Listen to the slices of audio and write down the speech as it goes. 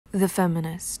The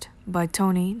Feminist by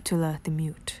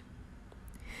Tulathimutte.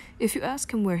 If you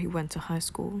ask him where he went to high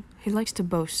school, he likes to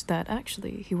boast that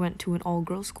actually he went to an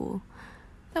all-girls school.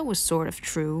 That was sort of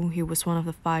true. He was one of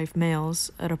the 5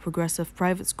 males at a progressive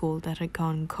private school that had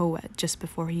gone co-ed just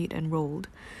before he'd enrolled.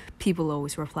 People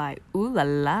always reply, "Ooh la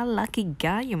la, lucky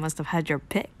guy, you must have had your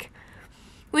pick."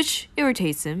 Which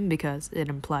irritates him because it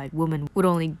implied women would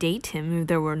only date him if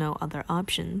there were no other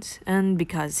options, and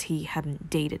because he hadn't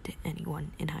dated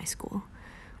anyone in high school.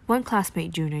 One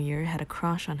classmate junior year had a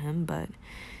crush on him, but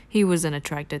he wasn't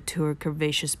attracted to her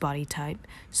curvaceous body type,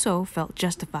 so felt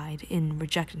justified in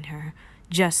rejecting her,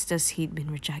 just as he'd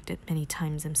been rejected many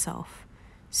times himself.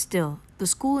 Still, the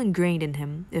school ingrained in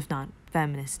him, if not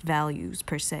feminist values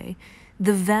per se,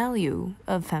 the value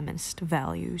of feminist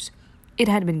values. It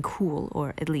had been cool,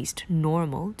 or at least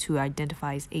normal, to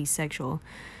identify as asexual,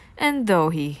 and though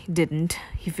he didn't,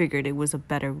 he figured it was a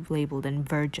better label than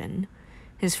virgin.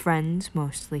 His friends,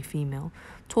 mostly female,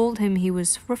 told him he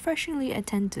was refreshingly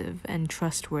attentive and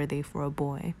trustworthy for a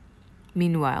boy.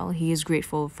 Meanwhile, he is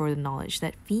grateful for the knowledge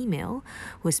that female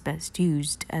was best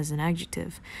used as an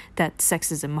adjective, that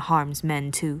sexism harms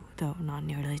men too, though not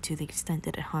nearly to the extent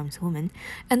that it harms women,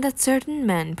 and that certain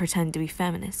men pretend to be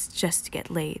feminists just to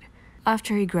get laid.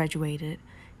 After he graduated,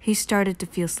 he started to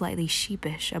feel slightly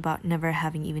sheepish about never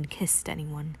having even kissed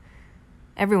anyone.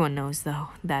 Everyone knows, though,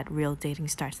 that real dating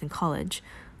starts in college,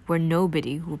 where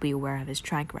nobody will be aware of his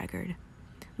track record.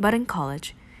 But in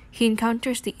college, he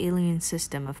encounters the alien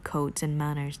system of codes and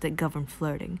manners that govern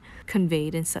flirting,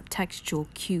 conveyed in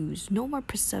subtextual cues no more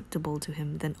perceptible to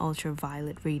him than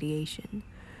ultraviolet radiation.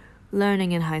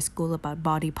 Learning in high school about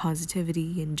body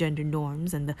positivity and gender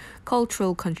norms and the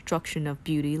cultural construction of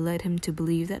beauty led him to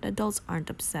believe that adults aren't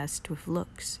obsessed with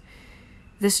looks.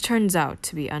 This turns out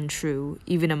to be untrue,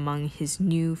 even among his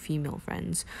new female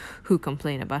friends, who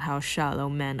complain about how shallow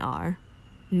men are.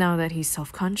 Now that he's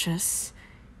self-conscious,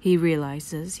 he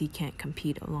realizes he can't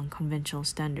compete along conventional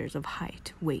standards of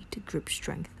height, weight, grip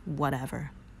strength,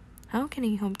 whatever. How can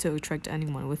he hope to attract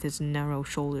anyone with his narrow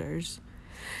shoulders?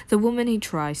 The women he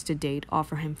tries to date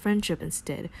offer him friendship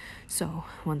instead, so,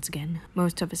 once again,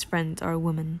 most of his friends are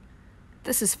women.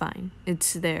 This is fine.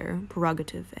 It's their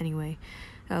prerogative, anyway.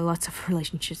 Lots of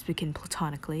relationships begin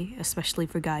platonically, especially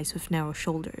for guys with narrow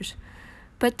shoulders.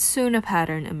 But soon a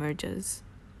pattern emerges.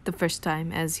 The first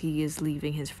time, as he is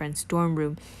leaving his friend's dorm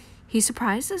room, he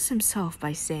surprises himself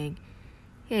by saying,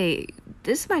 "Hey,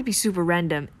 this might be super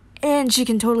random, and she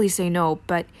can totally say no,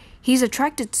 but he's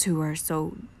attracted to her,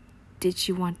 so did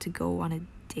she want to go on a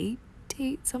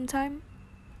date sometime?"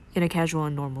 In a casual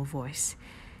and normal voice.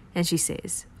 And she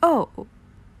says, "Oh,"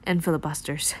 and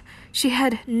filibusters. She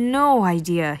had no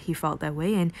idea he felt that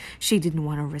way, and she didn't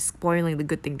want to risk spoiling the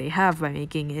good thing they have by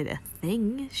making it a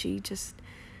thing. She just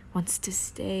wants to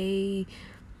stay.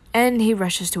 And he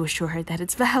rushes to assure her that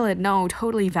it's valid, no,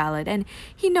 totally valid, and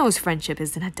he knows friendship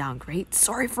isn't a downgrade.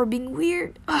 Sorry for being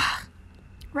weird. Ugh.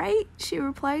 Right? She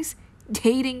replies.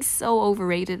 Dating's so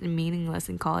overrated and meaningless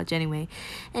in college anyway,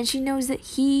 and she knows that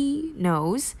he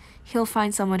knows he'll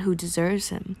find someone who deserves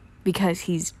him, because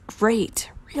he's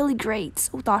great, really great,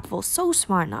 so thoughtful, so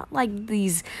smart, not like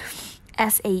these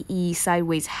SAE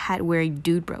sideways hat-wearing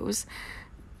dude bros.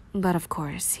 But of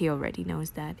course, he already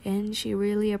knows that, and she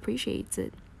really appreciates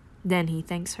it. Then he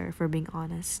thanks her for being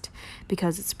honest,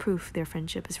 because it's proof their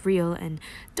friendship is real, and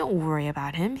don't worry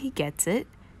about him, he gets it.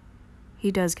 He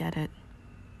does get it.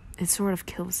 It sort of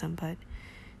kills him, but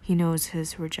he knows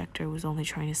his rejecter was only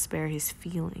trying to spare his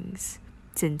feelings,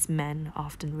 since men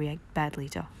often react badly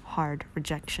to hard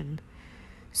rejection.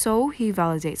 So he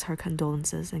validates her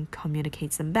condolences and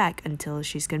communicates them back until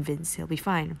she's convinced he'll be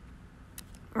fine.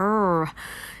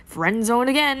 Friend zone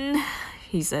again,"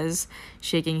 he says,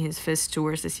 shaking his fist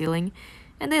towards the ceiling,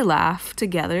 and they laugh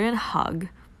together and hug,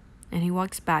 and he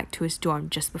walks back to his dorm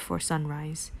just before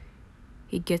sunrise.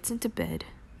 He gets into bed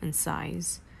and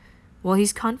sighs. While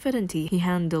he's confident he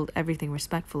handled everything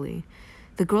respectfully,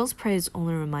 the girl's praise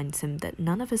only reminds him that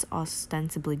none of his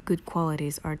ostensibly good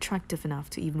qualities are attractive enough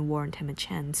to even warrant him a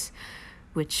chance,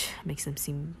 which makes him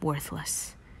seem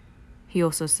worthless. He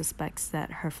also suspects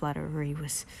that her flattery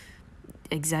was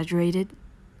exaggerated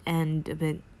and a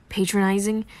bit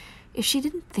patronizing. If she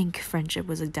didn't think friendship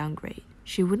was a downgrade,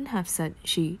 she wouldn't have said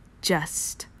she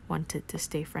just wanted to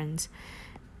stay friends.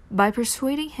 By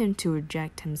persuading him to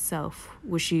reject himself,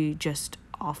 was she just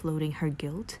offloading her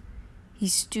guilt? He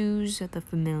stews at the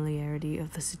familiarity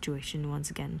of the situation once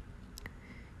again.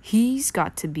 He's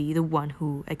got to be the one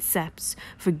who accepts,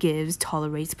 forgives,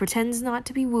 tolerates, pretends not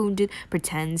to be wounded,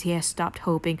 pretends he has stopped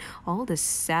hoping, all this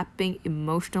sapping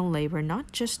emotional labor,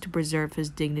 not just to preserve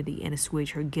his dignity and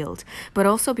assuage her guilt, but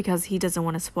also because he doesn't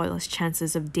want to spoil his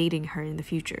chances of dating her in the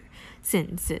future,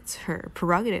 since it's her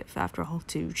prerogative, after all,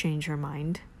 to change her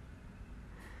mind.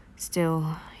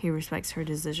 Still, he respects her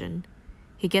decision.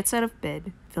 He gets out of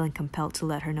bed, feeling compelled to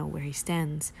let her know where he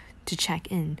stands, to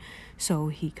check in, so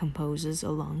he composes a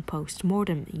long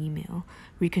post-mortem email,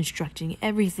 reconstructing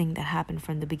everything that happened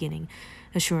from the beginning,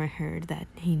 assuring her that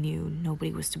he knew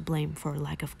nobody was to blame for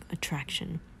lack of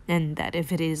attraction, and that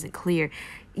if it isn't clear,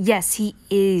 yes, he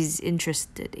is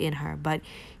interested in her, but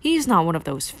he's not one of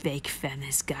those fake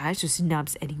feminist guys who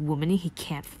snubs any woman he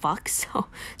can't fuck, so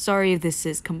sorry if this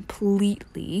is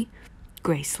completely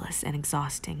graceless and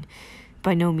exhausting.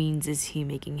 By no means is he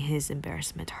making his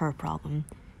embarrassment her problem.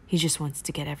 He just wants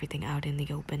to get everything out in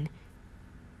the open.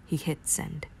 He hits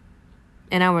send.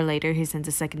 An hour later, he sends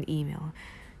a second email.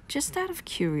 Just out of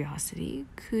curiosity,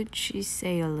 could she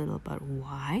say a little about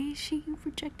why she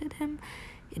rejected him?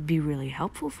 It'd be really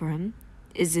helpful for him.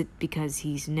 Is it because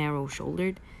he's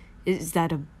narrow-shouldered? Is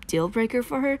that a deal breaker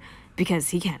for her? Because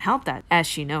he can't help that, as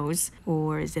she knows.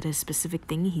 Or is it a specific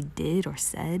thing he did or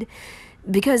said?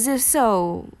 Because if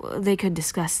so, they could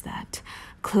discuss that.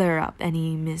 Clear up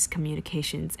any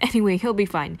miscommunications. Anyway, he'll be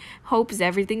fine. Hopes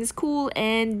everything's cool,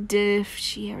 and if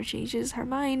she ever changes her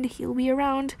mind, he'll be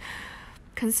around.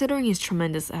 Considering his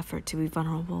tremendous effort to be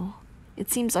vulnerable,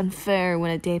 it seems unfair when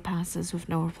a day passes with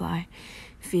no reply.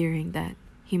 Fearing that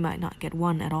he might not get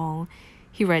one at all,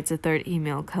 he writes a third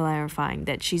email clarifying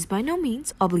that she's by no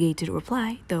means obligated to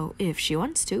reply, though if she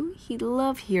wants to, he'd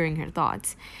love hearing her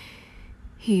thoughts.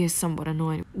 He is somewhat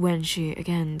annoyed when she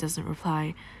again doesn't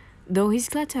reply, though he's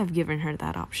glad to have given her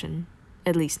that option.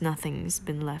 At least nothing's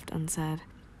been left unsaid.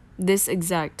 This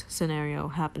exact scenario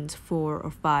happens 4 or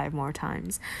 5 more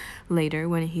times. Later,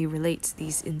 when he relates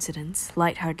these incidents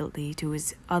lightheartedly to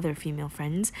his other female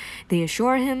friends, they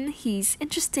assure him he's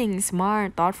interesting,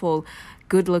 smart, thoughtful,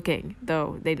 good-looking,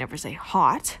 though they never say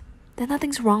hot, that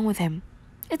nothing's wrong with him.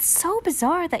 It's so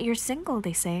bizarre that you're single,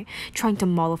 they say, trying to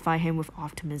mollify him with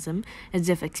optimism, as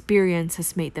if experience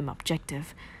has made them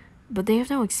objective. But they have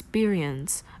no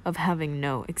experience of having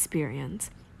no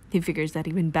experience. He figures that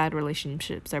even bad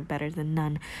relationships are better than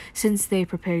none, since they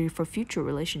prepare you for future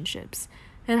relationships.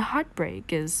 And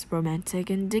heartbreak is romantic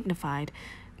and dignified,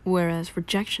 whereas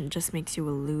rejection just makes you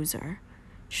a loser.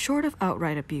 Short of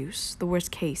outright abuse, the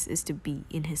worst case is to be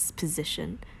in his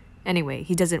position. Anyway,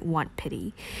 he doesn't want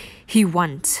pity. He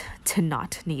wants to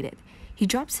not need it. He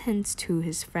drops hints to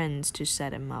his friends to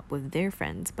set him up with their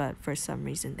friends, but for some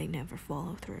reason they never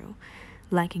follow through.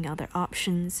 Lacking other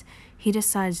options, he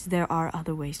decides there are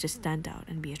other ways to stand out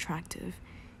and be attractive.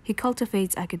 He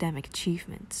cultivates academic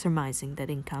achievement, surmising that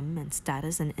income and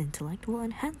status and intellect will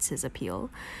enhance his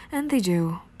appeal. And they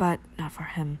do, but not for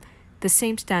him. The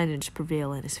same standards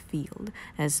prevail in his field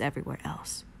as everywhere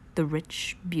else. The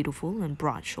rich, beautiful, and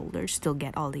broad-shouldered still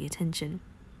get all the attention.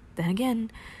 Then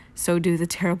again, so do the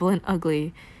terrible and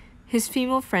ugly. His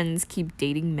female friends keep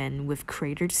dating men with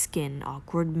cratered skin,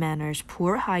 awkward manners,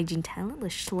 poor hygiene,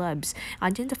 talentless schlubs,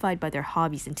 identified by their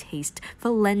hobbies and taste,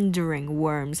 philandering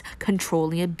worms,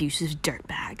 controlling abusive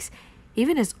dirtbags.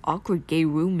 Even his awkward gay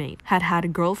roommate had had a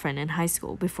girlfriend in high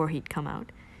school before he'd come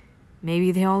out.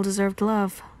 Maybe they all deserved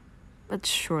love, but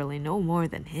surely no more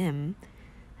than him.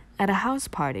 At a house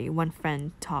party, one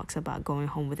friend talks about going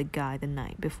home with a guy the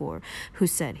night before who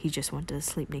said he just wanted to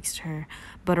sleep next to her,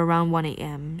 but around 1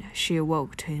 a.m. she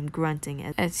awoke to him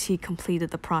grunting as he completed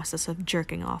the process of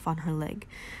jerking off on her leg.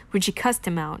 When she cussed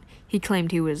him out, he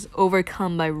claimed he was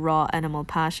overcome by raw animal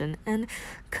passion and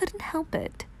couldn't help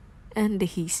it, and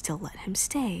he still let him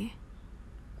stay.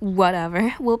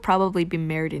 Whatever, we'll probably be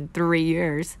married in 3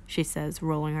 years, she says,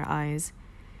 rolling her eyes.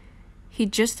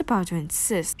 He's just about to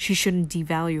insist she shouldn't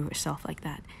devalue herself like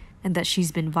that, and that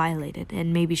she's been violated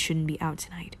and maybe shouldn't be out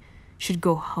tonight, should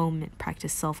go home and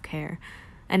practice self-care,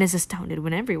 and is astounded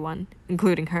when everyone,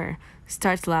 including her,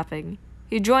 starts laughing.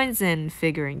 He joins in,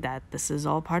 figuring that this is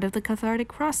all part of the cathartic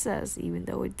process, even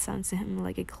though it sounds to him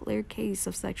like a clear case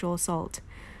of sexual assault.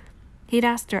 He'd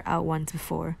asked her out once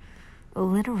before. A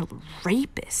literal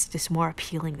rapist is more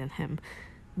appealing than him.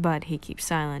 But he keeps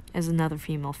silent, as another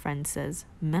female friend says,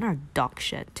 men are dog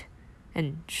shit.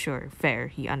 And sure, fair,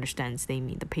 he understands they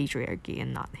mean the patriarchy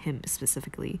and not him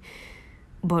specifically.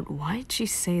 But why'd she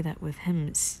say that with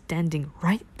him standing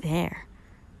right there?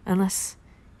 Unless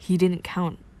he didn't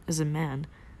count as a man.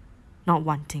 Not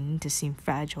wanting to seem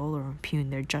fragile or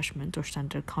impugn their judgment or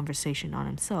center the conversation on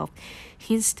himself,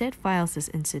 he instead files this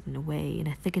incident away in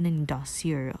a thickening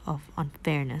dossier of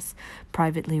unfairness,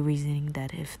 privately reasoning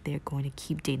that if they're going to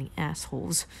keep dating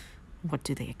assholes, what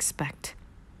do they expect?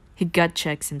 He gut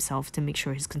checks himself to make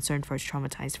sure his concern for his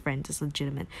traumatized friend is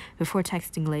legitimate before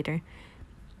texting later,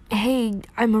 "Hey,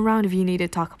 I'm around if you need to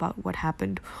talk about what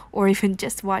happened, or even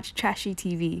just watch trashy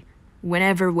TV.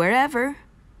 Whenever, wherever."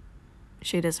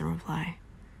 She doesn't reply,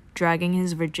 dragging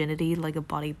his virginity like a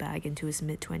body bag into his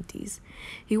mid-20s.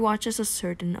 He watches a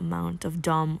certain amount of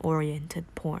dom-oriented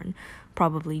porn,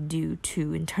 probably due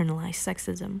to internalized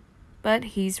sexism. But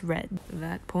he's read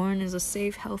that porn is a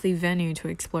safe, healthy venue to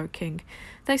explore kink,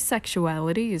 that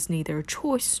sexuality is neither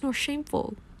choice nor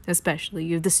shameful,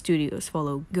 especially if the studios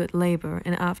follow good labor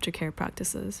and aftercare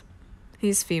practices.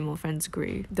 His female friends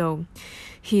agree, though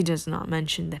he does not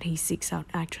mention that he seeks out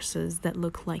actresses that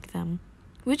look like them,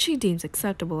 which he deems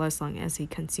acceptable as long as he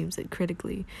consumes it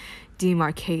critically,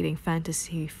 demarcating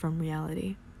fantasy from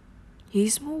reality.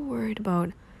 He's more worried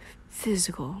about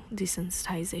physical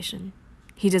desensitization.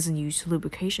 He doesn't use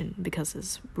lubrication because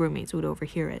his roommates would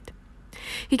overhear it.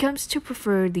 He comes to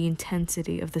prefer the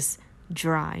intensity of this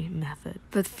dry method,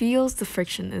 but feels the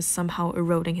friction is somehow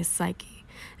eroding his psyche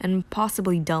and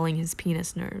possibly dulling his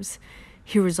penis nerves.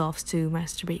 He resolves to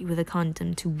masturbate with a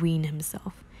condom to wean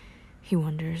himself. He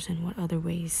wonders in what other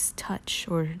ways touch,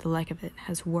 or the lack of it,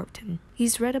 has warped him.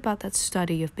 He's read about that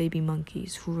study of baby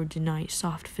monkeys who were denied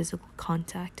soft physical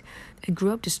contact and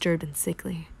grew up disturbed and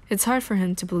sickly. It's hard for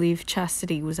him to believe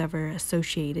chastity was ever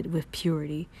associated with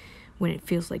purity when it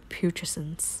feels like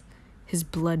putrescence, his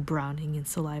blood browning and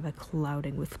saliva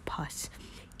clouding with pus,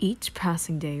 each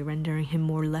passing day rendering him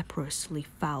more leprously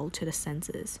foul to the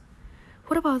senses.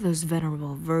 What about those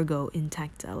venerable Virgo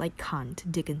intacta like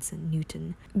Kant, Dickinson,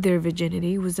 Newton? Their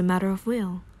virginity was a matter of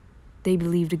will. They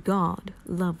believed God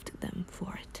loved them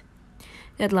for it.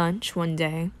 At lunch one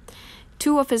day,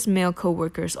 2 of his male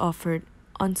co-workers offered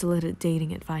unsolicited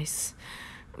dating advice,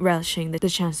 relishing the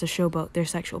chance to showboat their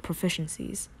sexual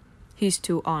proficiencies. He's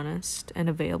too honest and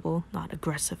available, not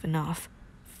aggressive enough.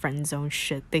 Friend zone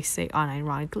shit, they say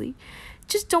unironically.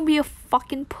 Just don't be a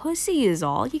fucking pussy is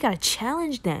all. You gotta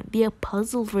challenge them. Be a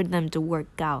puzzle for them to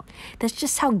work out. That's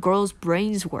just how girls'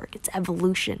 brains work. It's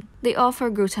evolution. They offer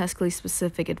grotesquely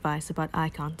specific advice about eye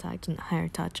contact and hair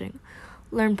touching.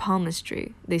 Learn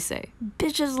palmistry, they say.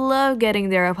 Bitches love getting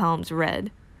their palms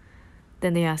read.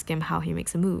 Then they ask him how he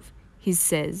makes a move. He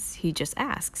says he just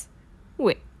asks.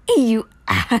 Wait, you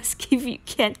ask if you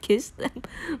can't kiss them?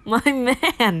 My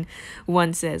man,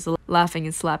 one says, laughing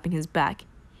and slapping his back.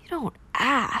 You don't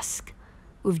ask.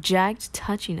 With jagged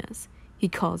touchiness, he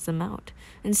calls them out,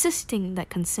 insisting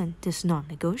that consent is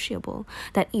non-negotiable,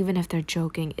 that even if they're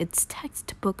joking, it's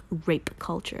textbook rape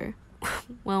culture.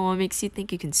 Well, what makes you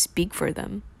think you can speak for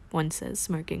them? One says,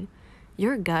 smirking.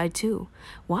 You're a guy too.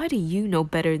 Why do you know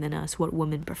better than us what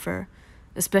women prefer?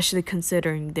 Especially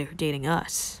considering they're dating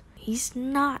us. He's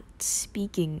not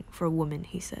speaking for women,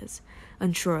 he says,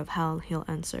 unsure of how he'll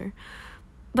answer.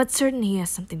 But certain he has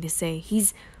something to say.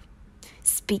 He's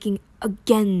speaking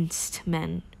against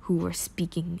men who are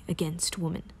speaking against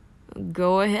women.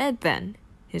 Go ahead then,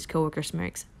 his coworker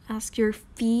smirks. Ask your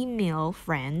female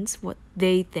friends what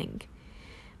they think.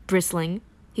 Bristling,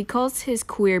 he calls his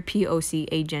queer POC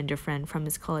a gender friend from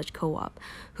his college co-op,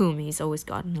 whom he's always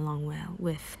gotten along well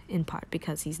with, in part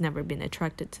because he's never been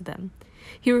attracted to them.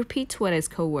 He repeats what his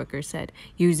coworker said,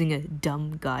 using a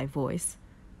dumb guy voice.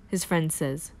 His friend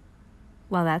says,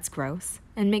 well, that's gross,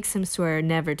 and makes him swear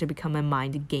never to become a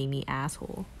mind-gamey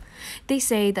asshole. They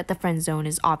say that the friend zone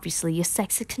is obviously a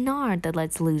sexy canard that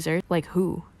lets losers, like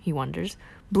who, he wonders,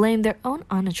 blame their own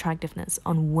unattractiveness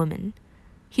on women.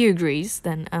 He agrees,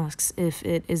 then asks if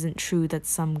it isn't true that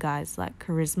some guys lack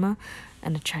charisma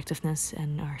and attractiveness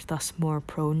and are thus more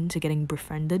prone to getting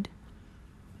befriended.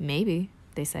 Maybe,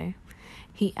 they say.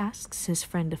 He asks his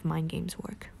friend if mind games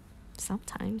work.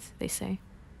 Sometimes, they say.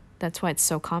 That's why it's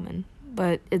so common.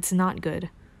 But it's not good.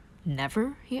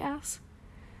 Never, he asks.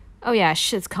 Oh yeah,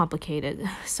 shit's complicated.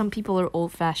 Some people are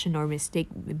old-fashioned or mistake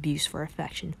abuse for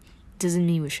affection. Doesn't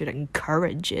mean we should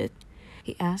encourage it.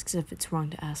 He asks if it's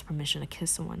wrong to ask permission to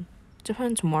kiss someone.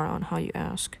 Depends more on how you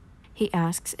ask. He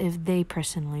asks if they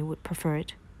personally would prefer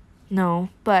it. No,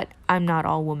 but I'm not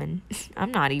all woman.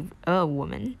 I'm not even a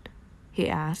woman. He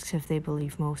asks if they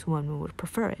believe most women would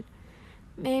prefer it.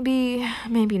 Maybe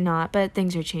not, but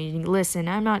things are changing. Listen,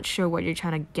 I'm not sure what you're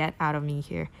trying to get out of me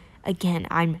here. Again,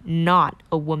 I'm not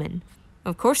a woman.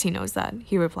 Of course he knows that,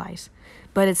 he replies.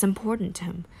 But it's important to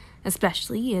him,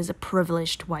 especially as a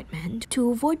privileged white man, to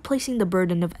avoid placing the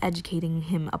burden of educating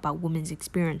him about women's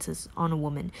experiences on a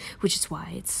woman, which is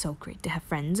why it's so great to have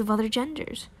friends of other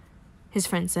genders. His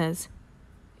friend says,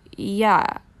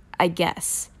 "Yeah, I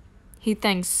guess." He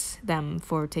thanks them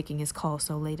for taking his call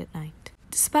so late at night.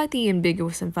 Despite the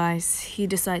ambiguous advice, he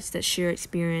decides that sheer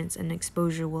experience and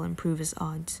exposure will improve his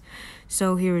odds.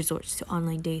 So he resorts to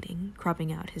online dating,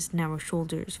 cropping out his narrow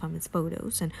shoulders from his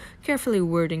photos and carefully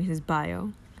wording his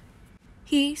bio.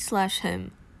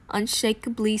 He/him,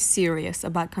 unshakably serious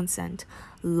about consent,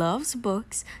 loves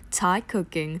books, Thai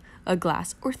cooking, a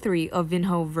glass or 3 of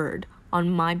Vinho Verde, on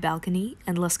my balcony,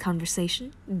 endless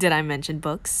conversation. Did I mention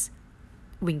books?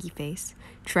 Winky face.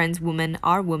 Trans women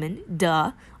are women,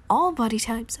 duh. All body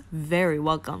types, very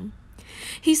welcome.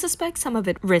 He suspects some of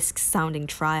it risks sounding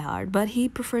try-hard, but he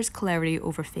prefers clarity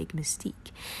over fake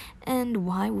mystique. And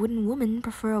why wouldn't women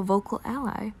prefer a vocal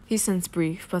ally? He sends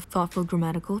brief but thoughtful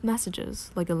grammatical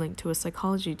messages, like a link to a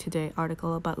Psychology Today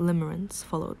article about limerence,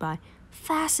 followed by,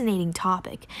 "Fascinating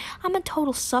topic. I'm a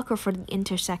total sucker for the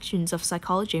intersections of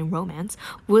psychology and romance.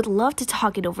 Would love to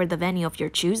talk it over the venue of your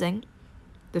choosing."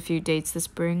 The few dates this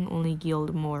spring only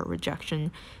yield more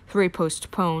rejection. 3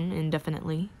 postpone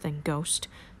indefinitely, then ghost.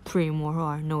 3 more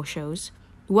are no-shows.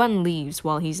 1 leaves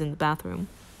while he's in the bathroom.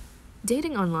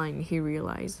 Dating online, he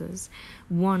realizes,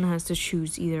 one has to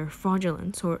choose either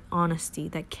fraudulence or honesty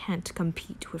that can't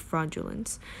compete with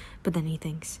fraudulence. But then he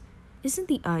thinks, isn't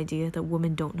the idea that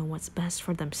women don't know what's best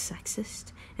for them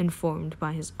sexist? Informed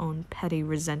by his own petty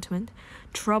resentment,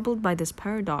 troubled by this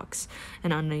paradox,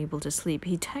 and unable to sleep,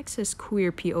 he texts his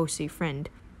queer POC friend,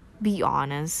 "Be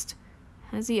honest.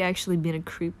 Has he actually been a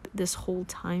creep this whole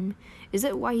time? Is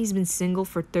it why he's been single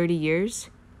for 30 years?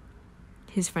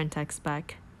 His friend texts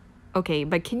back, "Okay,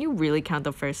 but can you really count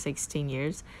the first 16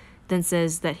 years? Then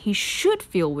says that he should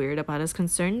feel weird about his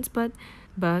concerns, but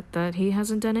that he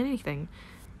hasn't done anything.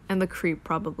 And the creep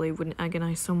probably wouldn't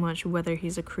agonize so much whether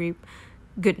he's a creep.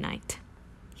 Good night."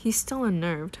 He's still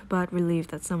unnerved, but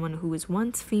relieved that someone who was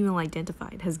once female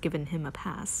identified has given him a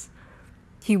pass.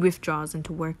 He withdraws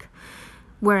into work.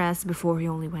 Whereas before he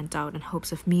only went out in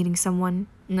hopes of meeting someone,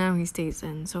 now he stays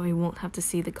in so he won't have to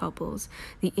see the couples,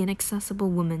 the inaccessible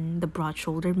women, the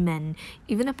broad-shouldered men.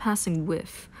 Even a passing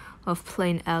whiff of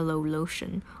plain aloe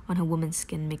lotion on a woman's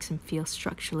skin makes him feel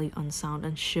structurally unsound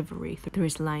and shivery through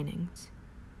his linings.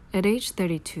 At age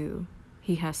 32,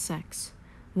 he has sex.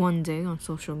 One day on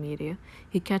social media,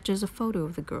 he catches a photo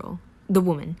of the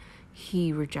woman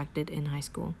he rejected in high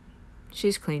school.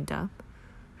 She's cleaned up.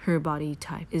 Her body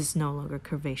type is no longer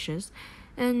curvaceous,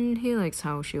 and he likes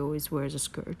how she always wears a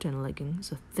skirt and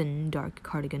leggings, a thin, dark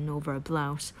cardigan over a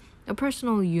blouse, a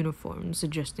personal uniform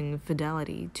suggesting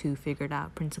fidelity to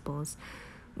figured-out principles,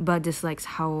 but dislikes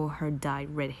how her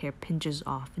dyed red hair pinches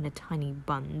off in a tiny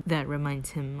bun that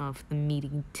reminds him of the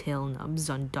meaty tail nubs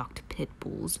on docked pit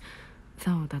bulls,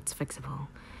 though that's fixable.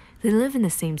 They live in the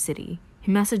same city.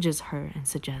 He messages her and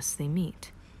suggests they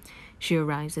meet. She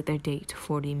arrives at their date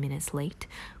 40 minutes late,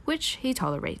 which he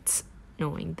tolerates,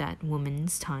 knowing that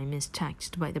woman's time is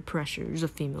taxed by the pressures of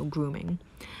female grooming.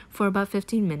 For about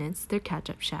 15 minutes, their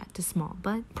catch-up chat is small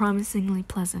but promisingly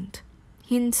pleasant.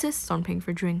 He insists on paying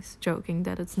for drinks, joking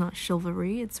that it's not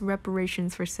chivalry, it's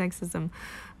reparations for sexism,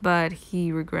 but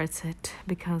he regrets it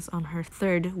because on her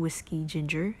 3rd whiskey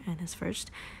ginger and his first,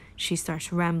 she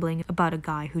starts rambling about a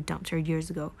guy who dumped her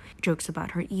years ago, jokes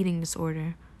about her eating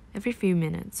disorder. Every few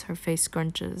minutes, her face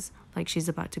scrunches like she's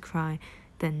about to cry,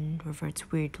 then reverts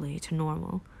weirdly to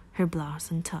normal, her blouse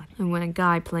untucked. And when a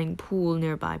guy playing pool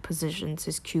nearby positions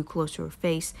his cue close to her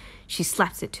face, she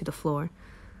slaps it to the floor.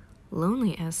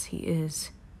 Lonely as he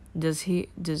is, does he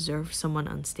deserve someone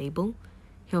unstable?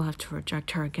 He'll have to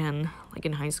reject her again, like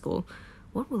in high school.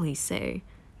 What will he say?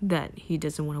 That he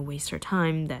doesn't want to waste her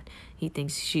time, that he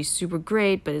thinks she's super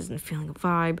great but isn't feeling a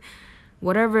vibe.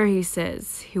 Whatever he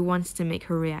says, he wants to make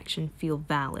her reaction feel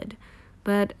valid.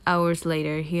 But hours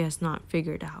later, he has not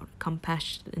figured out a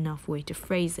compassionate enough way to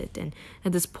phrase it, and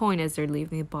at this point, as they're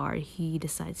leaving the bar, he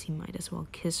decides he might as well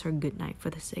kiss her goodnight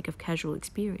for the sake of casual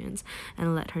experience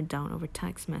and let her down over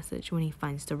text message when he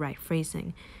finds the right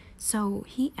phrasing. So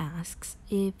he asks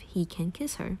if he can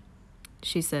kiss her.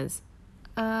 She says,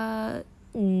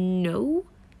 no?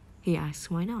 He asks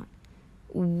why not.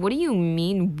 What do you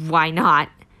mean, why not?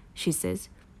 She says,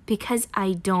 because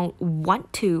I don't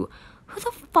want to. Who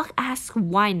the fuck asks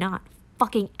why not?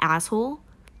 Fucking asshole?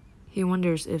 He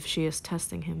wonders if she is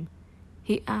testing him.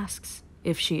 He asks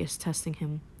if she is testing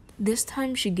him. This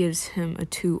time she gives him a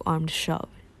 2-armed shove,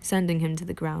 sending him to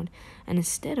the ground, and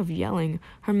instead of yelling,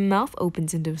 her mouth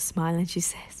opens into a smile and she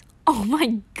says, Oh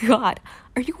my god,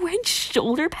 are you wearing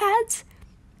shoulder pads?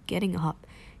 Getting up,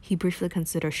 he briefly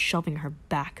considers shoving her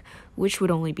back, which would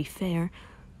only be fair,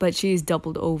 but she is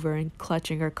doubled over and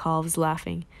clutching her calves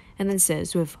laughing, and then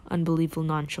says with unbelievable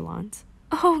nonchalance,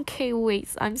 "Okay, wait,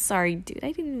 I'm sorry, dude,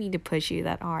 I didn't mean to push you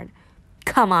that hard.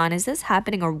 Come on, is this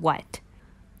happening or what?"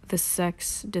 The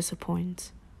sex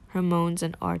disappoints. Her moans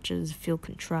and arches feel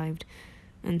contrived,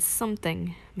 and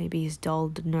something, maybe his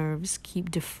dulled nerves, keep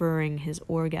deferring his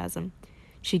orgasm.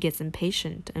 She gets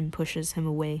impatient and pushes him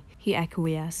away. He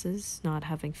acquiesces, not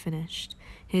having finished,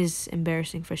 his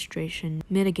embarrassing frustration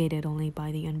mitigated only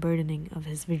by the unburdening of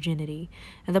his virginity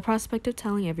and the prospect of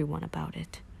telling everyone about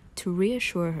it. To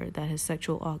reassure her that his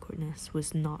sexual awkwardness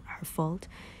was not her fault,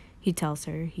 he tells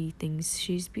her he thinks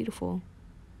she's beautiful.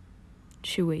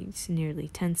 She waits nearly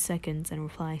 10 seconds and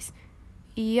replies,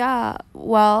 "Yeah,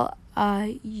 well,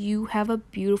 you have a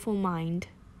beautiful mind."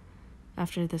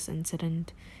 After this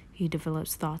incident, he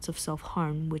develops thoughts of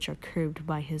self-harm which are curbed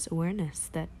by his awareness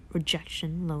that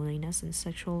rejection, loneliness, and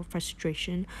sexual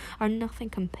frustration are nothing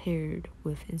compared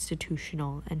with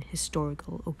institutional and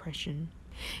historical oppression.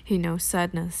 He knows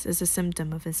sadness is a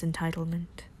symptom of his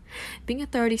entitlement. Being a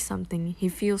 30-something, he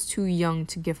feels too young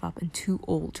to give up and too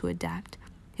old to adapt.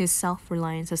 His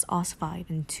self-reliance has ossified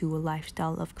into a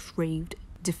lifestyle of craved,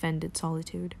 defended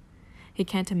solitude. He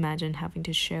can't imagine having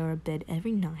to share a bed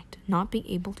every night, not being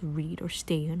able to read or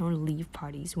stay in or leave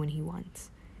parties when he wants.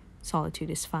 Solitude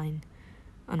is fine.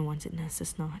 Unwantedness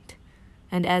is not.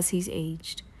 And as he's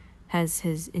aged, has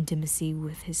his intimacy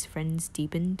with his friends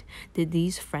deepened? Did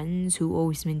these friends, who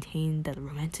always maintain that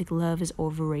romantic love is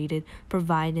overrated,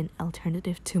 provide an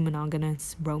alternative to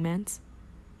monogamous romance?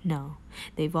 No,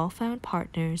 they've all found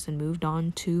partners and moved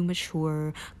on to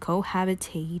mature,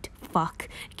 cohabitate, fuck,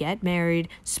 get married,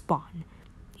 spawn.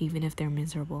 Even if they're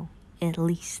miserable, at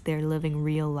least they're living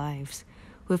real lives,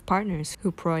 with partners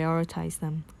who prioritize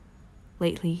them.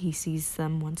 Lately, he sees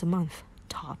them once a month,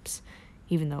 tops,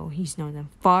 even though he's known them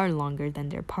far longer than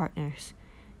their partners.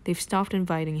 They've stopped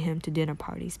inviting him to dinner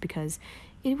parties because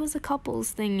it was a couple's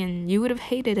thing and you would have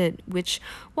hated it, which,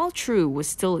 while true, was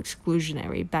still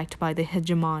exclusionary, backed by the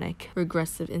hegemonic,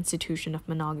 regressive institution of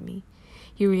monogamy.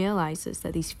 He realizes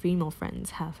that these female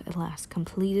friends have at last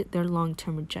completed their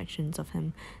long-term rejections of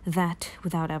him, that,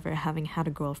 without ever having had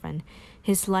a girlfriend,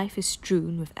 his life is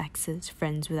strewn with exes,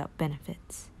 friends without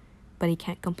benefits. But he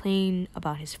can't complain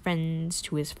about his friends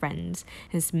to his friends.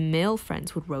 His male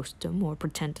friends would roast him or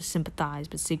pretend to sympathize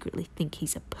but secretly think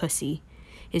he's a pussy.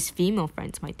 His female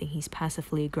friends might think he's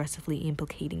passively aggressively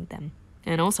implicating them,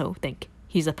 and also think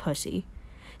he's a pussy.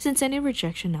 Since any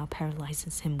rejection now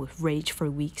paralyzes him with rage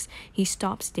for weeks, he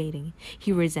stops dating.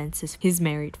 He resents his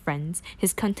married friends,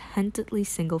 his contentedly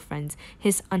single friends,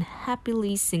 his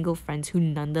unhappily single friends who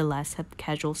nonetheless have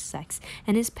casual sex,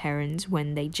 and his parents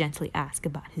when they gently ask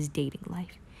about his dating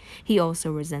life. He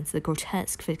also resents the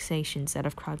grotesque fixations that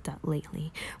have cropped up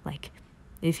lately, like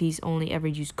if he's only ever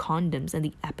used condoms and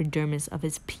the epidermis of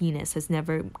his penis has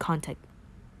never contacted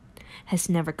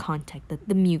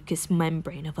the mucous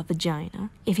membrane of a vagina.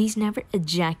 If he's never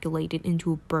ejaculated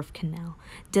into a birth canal,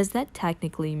 does that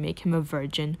technically make him a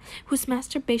virgin? Was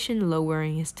masturbation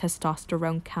lowering his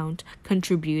testosterone count,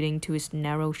 contributing to his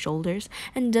narrow shoulders?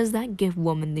 And does that give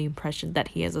women the impression that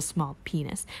he has a small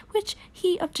penis, which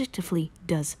he objectively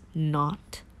does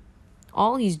not?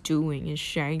 All he's doing is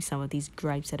sharing some of these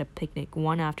gripes at a picnic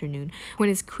one afternoon when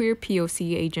his queer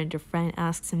POC agent or friend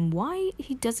asks him why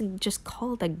he doesn't just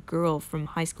call that girl from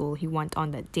high school he went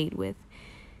on that date with.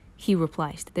 He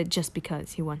replies that just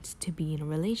because he wants to be in a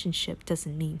relationship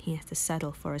doesn't mean he has to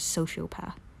settle for a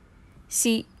sociopath.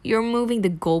 "See, you're moving the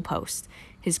goalpost,"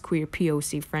 his queer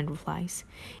POC friend replies.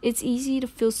 "It's easy to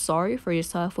feel sorry for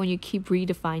yourself when you keep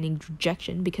redefining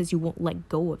rejection because you won't let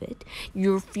go of it.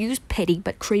 You refuse pity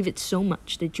but crave it so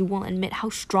much that you won't admit how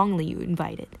strongly you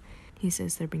invite it." He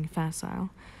says they're being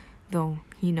facile, though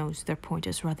he knows their point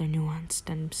is rather nuanced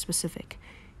and specific.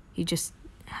 He just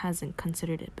hasn't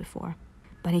considered it before.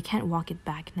 But he can't walk it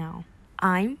back now.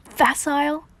 "I'm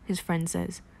facile?" his friend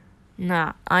says.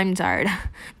 "Nah, I'm tired.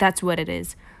 That's what it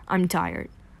is. I'm tired,"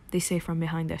 they say from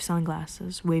behind their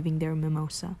sunglasses, waving their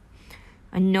mimosa.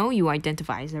 "I know you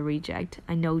identify as a reject.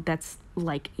 I know that's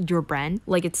like your brand,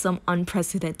 like it's some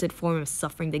unprecedented form of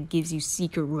suffering that gives you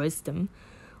secret wisdom.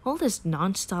 All this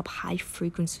non-stop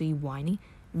high-frequency whining,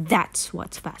 that's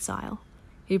what's facile."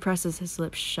 He presses his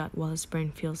lips shut while his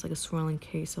brain feels like a swirling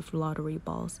case of lottery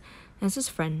balls, as his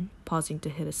friend, pausing to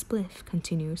hit a spliff,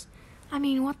 continues, "I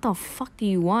mean, what the fuck do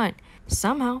you want?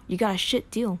 Somehow, you got a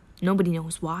shit deal. Nobody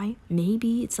knows why.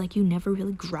 Maybe it's like you never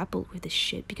really grappled with this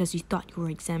shit because you thought you were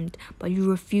exempt, but you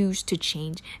refused to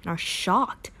change and are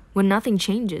shocked When nothing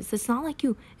changes, it's not like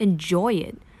you enjoy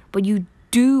it, but you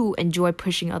do enjoy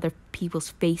pushing other people's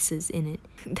faces in it.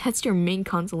 That's your main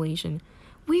consolation.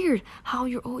 Weird how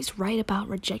you're always right about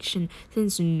rejection,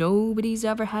 since nobody's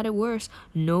ever had it worse.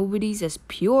 Nobody's as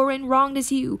pure and wronged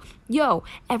as you. Yo,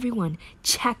 everyone,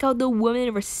 check out the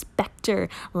woman respecter,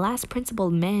 last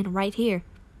principled man right here.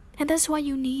 And that's why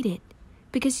you need it.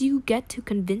 Because you get to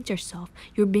convince yourself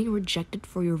you're being rejected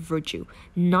for your virtue,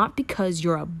 not because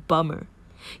you're a bummer.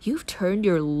 You've turned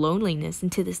your loneliness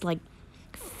into this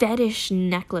fetish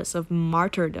necklace of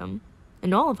martyrdom.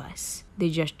 And all of us,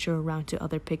 they gesture around to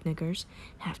other picnickers,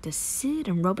 have to sit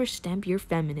and rubber stamp your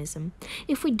feminism.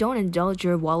 If we don't indulge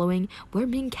your wallowing, we're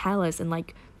being callous and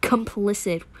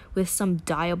complicit with some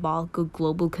diabolical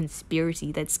global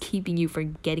conspiracy that's keeping you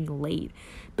from getting laid.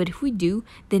 But if we do,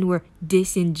 then we're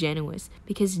disingenuous,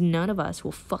 because none of us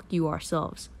will fuck you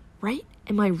ourselves. Right?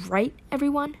 Am I right,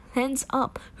 everyone? Hands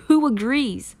up. Who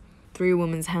agrees? 3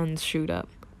 women's hands shoot up,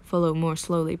 followed more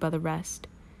slowly by the rest.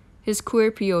 His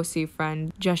queer POC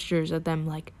friend gestures at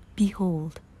them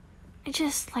behold. I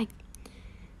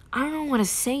don't know what to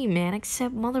say, man,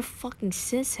 except motherfucking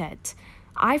cisheads.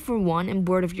 I, for one, am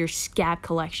bored of your scab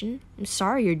collection. I'm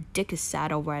sorry your dick is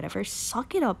sad or whatever.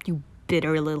 Suck it up, you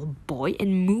bitter little boy,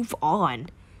 and move on.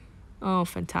 Oh,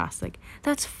 fantastic.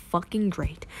 That's fucking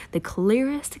great. The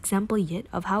clearest example yet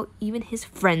of how even his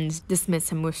friends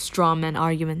dismiss him with straw man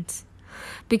arguments.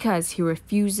 Because he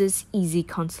refuses easy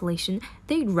consolation,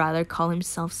 they'd rather call him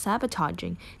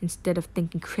self-sabotaging instead of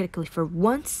thinking critically for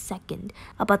 1 second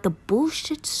about the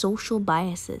bullshit social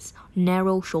biases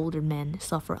narrow-shouldered men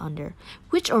suffer under,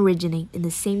 which originate in the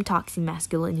same toxic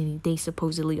masculinity they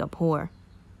supposedly abhor.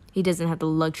 He doesn't have the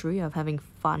luxury of having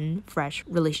fun, fresh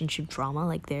relationship drama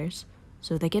like theirs,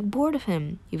 so they get bored of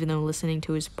him, even though listening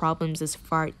to his problems is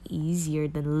far easier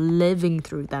than living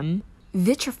through them.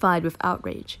 Vitrified with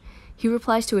outrage, he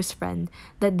replies to his friend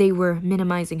that they were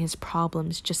minimizing his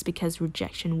problems just because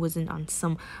rejection wasn't on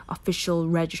some official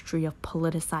registry of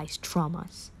politicized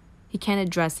traumas. He can't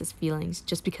address his feelings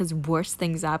just because worse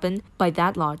things happen. By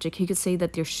that logic, he could say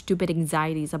that their stupid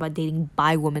anxieties about dating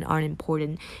bi women aren't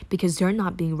important because they're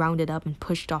not being rounded up and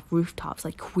pushed off rooftops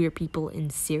like queer people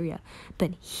in Syria.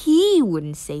 But he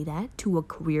wouldn't say that to a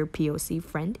queer POC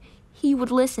friend. He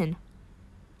would listen.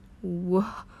 Whoa.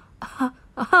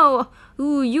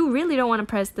 Ooh, you really don't want to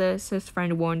press this, his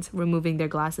friend warns, removing their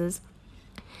glasses.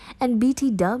 And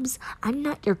BT dubs, I'm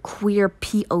not your queer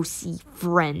POC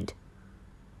friend.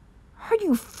 Are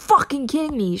you fucking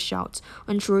kidding me? He shouts,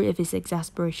 unsure if his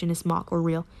exasperation is mock or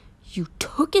real. You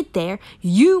took it there.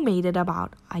 You made it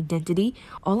about identity.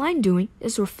 All I'm doing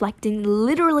is reflecting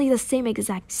literally the same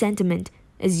exact sentiment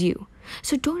as you.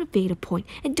 So don't evade a point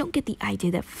and don't get the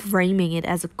idea that framing it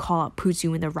as a call-out puts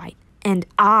you in the right. And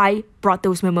I brought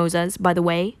those mimosas, by the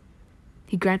way.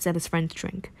 He grabs at his friend's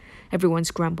drink. Everyone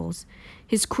scrambles.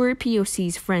 His queer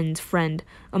POC's friend,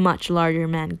 a much larger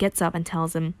man, gets up and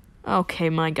tells him, okay,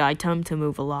 my guy, time to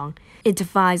move along. It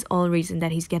defies all reason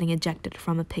that he's getting ejected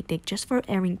from a picnic just for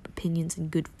airing opinions in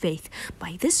good faith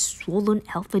by this swollen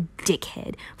alpha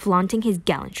dickhead flaunting his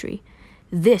gallantry.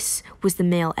 This was the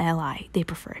male ally they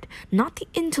preferred, not the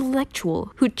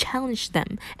intellectual who challenged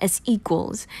them as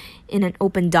equals in an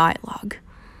open dialogue,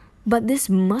 but this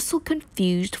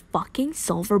muscle-confused fucking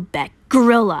silverback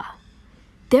gorilla.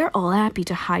 They're all happy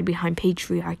to hide behind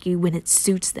patriarchy when it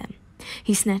suits them.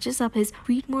 He snatches up his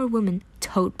 "Read More Women"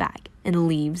 tote bag and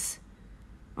leaves.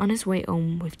 On his way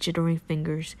home with jittering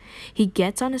fingers, he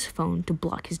gets on his phone to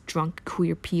block his drunk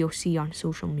queer POC on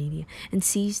social media and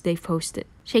sees they've posted.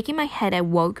 Shaking my head at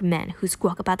woke men who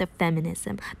squawk about their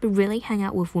feminism but really hang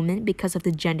out with women because of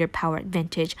the gender power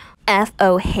advantage.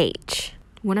 FOH.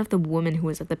 One of the women who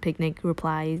was at the picnic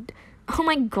replied, "Oh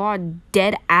my god,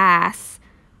 dead ass,"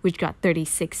 which got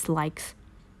 36 likes.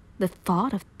 The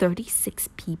thought of 36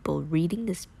 people reading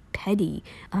this petty,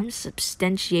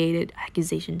 unsubstantiated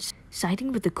accusations,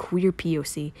 siding with the queer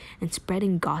POC, and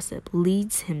spreading gossip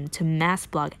leads him to mass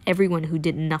block everyone who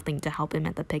did nothing to help him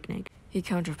at the picnic. He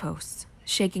counterposts,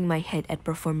 shaking my head at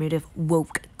performative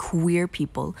woke queer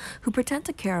people who pretend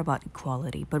to care about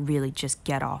equality but really just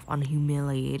get off on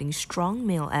humiliating strong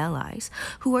male allies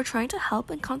who are trying to help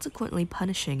and consequently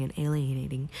punishing and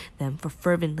alienating them for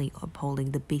fervently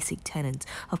upholding the basic tenets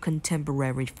of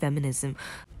contemporary feminism.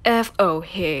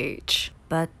 FOH.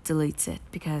 But deletes it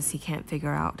because he can't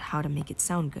figure out how to make it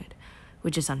sound good,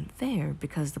 which is unfair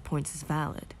because the point is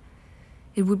valid.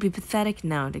 It would be pathetic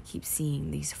now to keep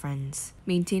seeing these friends.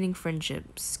 Maintaining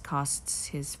friendships costs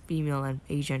his female and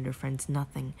agender friends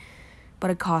nothing,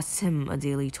 but it costs him a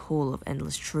daily toll of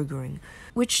endless triggering,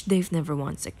 which they've never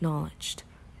once acknowledged.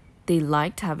 They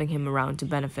liked having him around to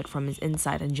benefit from his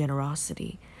insight and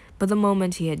generosity, but the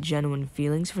moment he had genuine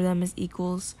feelings for them as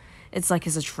equals, it's like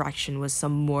his attraction was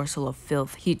some morsel of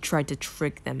filth he'd tried to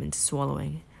trick them into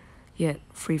swallowing. Yet,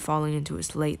 free falling into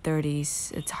his late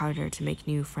 30s, it's harder to make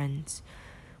new friends.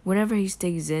 Whenever he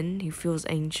stays in, he feels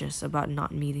anxious about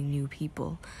not meeting new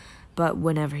people. But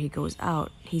whenever he goes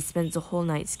out, he spends the whole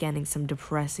night scanning some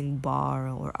depressing bar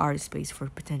or art space for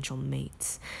potential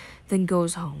mates, then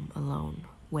goes home alone,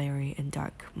 weary and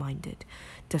dark-minded,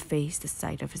 to face the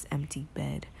sight of his empty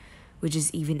bed, which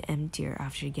is even emptier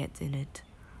after he gets in it,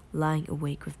 lying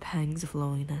awake with pangs of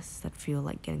loneliness that feel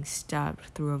like getting stabbed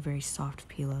through a very soft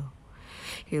pillow.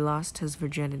 He lost his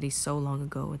virginity so long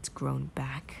ago it's grown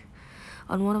back.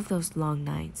 On one of those long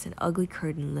nights, an ugly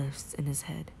curtain lifts in his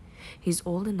head. He's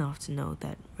old enough to know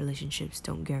that relationships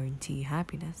don't guarantee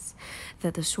happiness,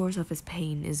 that the source of his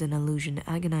pain is an illusion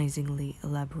agonizingly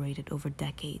elaborated over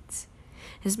decades.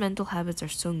 His mental habits are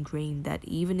so ingrained that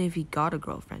even if he got a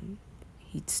girlfriend,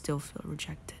 he'd still feel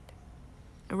rejected.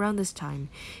 Around this time,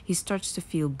 he starts to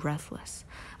feel breathless,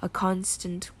 a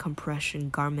constant compression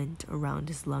garment around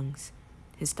his lungs.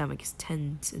 His stomach is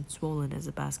tense and swollen as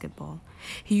a basketball.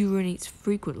 He urinates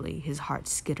frequently, his heart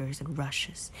skitters and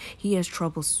rushes. He has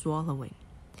trouble swallowing.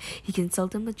 He can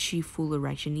seldom achieve full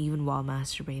erection even while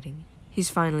masturbating.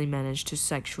 He's finally managed to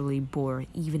sexually bore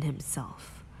even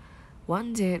himself.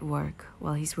 One day at work,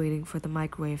 while he's waiting for the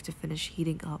microwave to finish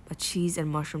heating up a cheese and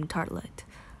mushroom tartlet,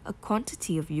 a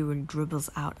quantity of urine dribbles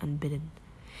out unbidden.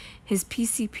 His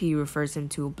PCP refers him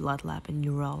to a blood lab and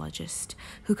neurologist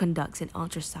who conducts an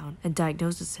ultrasound and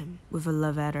diagnoses him with a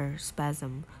levator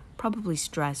spasm, probably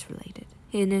stress-related.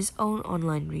 In his own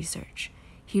online research,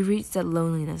 he reads that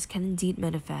loneliness can indeed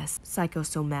manifest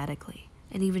psychosomatically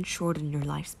and even shorten your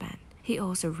lifespan. He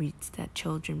also reads that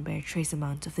children bear trace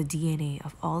amounts of the DNA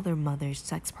of all their mother's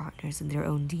sex partners in their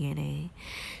own DNA.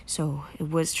 So it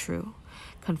was true,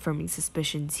 confirming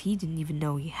suspicions he didn't even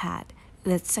know he had,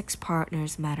 that sex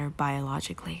partners matter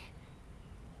biologically.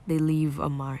 They leave a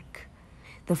mark.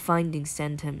 The findings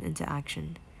send him into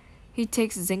action. He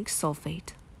takes zinc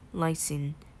sulfate,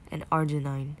 lysine, and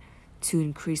arginine to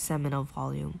increase seminal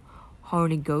volume,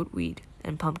 horny goatweed,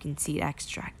 and pumpkin seed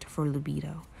extract for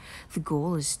libido. The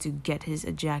goal is to get his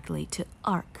ejaculate to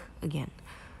arc again,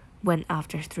 when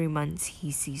after 3 months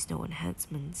he sees no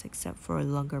enhancements except for a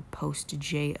longer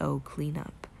post-JO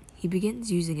cleanup. He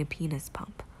begins using a penis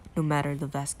pump, no matter the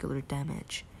vascular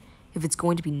damage. If it's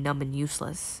going to be numb and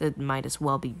useless, it might as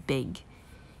well be big.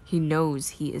 He knows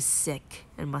he is sick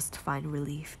and must find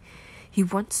relief. He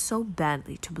wants so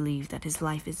badly to believe that his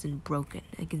life isn't broken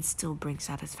and can still bring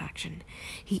satisfaction.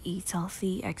 He eats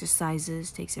healthy,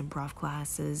 exercises, takes improv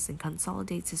classes, and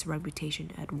consolidates his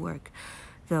reputation at work,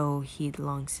 though he'd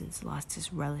long since lost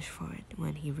his relish for it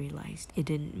when he realized it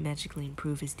didn't magically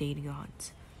improve his dating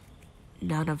odds.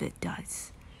 None of it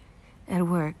does. At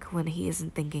work, when he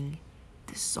isn't thinking,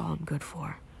 this is all I'm good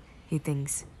for, he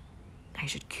thinks, I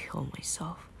should kill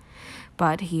myself.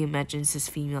 But he imagines his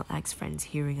female ex-friends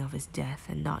hearing of his death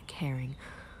and not caring,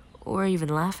 or even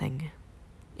laughing.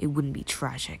 It wouldn't be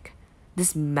tragic.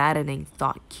 This maddening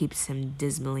thought keeps him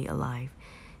dismally alive,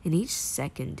 and each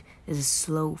second is a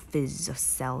slow fizz of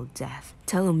cell death,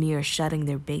 telomeres shutting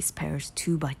their base pairs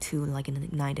 2 by 2 like an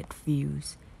ignited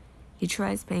fuse. He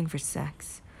tries paying for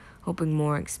sex, hoping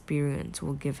more experience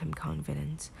will give him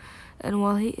confidence, and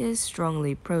while he is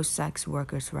strongly pro-sex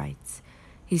workers' rights,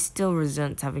 he still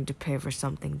resents having to pay for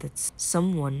something that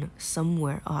someone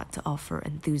somewhere ought to offer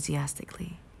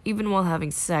enthusiastically. Even while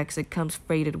having sex, it comes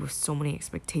freighted with so many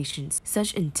expectations,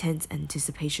 such intense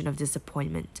anticipation of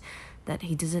disappointment, that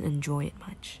he doesn't enjoy it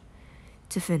much.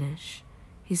 To finish,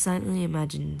 he silently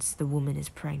imagines the woman is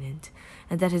pregnant,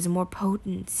 and that his more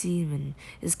potent semen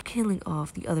is killing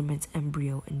off the other man's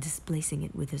embryo and displacing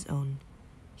it with his own.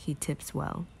 He tips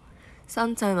well.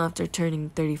 Sometime after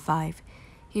turning 35,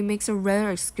 he makes a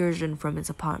rare excursion from his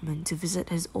apartment to visit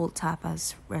his old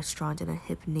tapas restaurant in a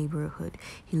hip neighborhood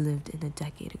he lived in a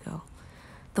decade ago.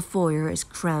 The foyer is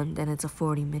crammed and it's a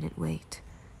 40-minute wait.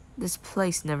 This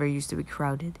place never used to be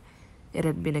crowded. It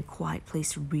had been a quiet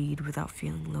place to read without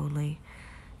feeling lonely.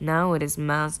 Now it is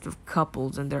masked with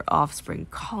couples and their offspring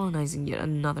colonizing yet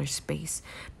another space,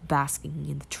 basking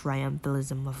in the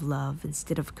triumphalism of love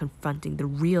instead of confronting the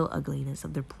real ugliness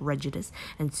of their prejudice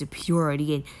and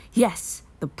superiority and, yes,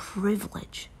 the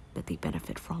privilege that they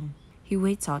benefit from. He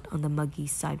waits out on the muggy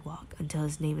sidewalk until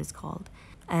his name is called,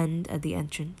 and at the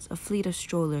entrance, a fleet of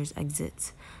strollers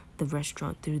exits the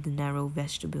restaurant through the narrow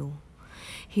vestibule.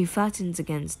 He flattens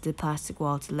against the plastic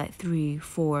wall to let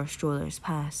 3-4 strollers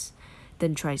pass.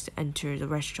 then tries to enter the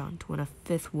restaurant when a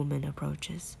fifth woman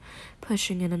approaches,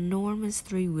 pushing an enormous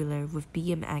three-wheeler with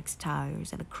BMX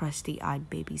tires and a crusty-eyed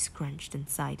baby scrunched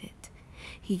inside it.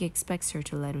 He expects her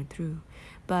to let him through,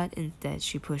 but instead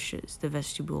she pushes the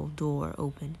vestibule door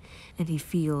open, and he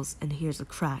feels and hears a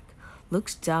crack,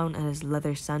 looks down at his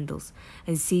leather sandals,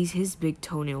 and sees his big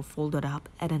toenail folded up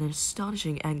at an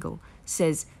astonishing angle,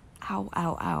 says, "Ow,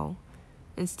 ow, ow."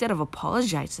 Instead of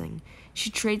apologizing, she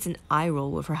trades an eye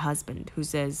roll with her husband, who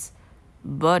says,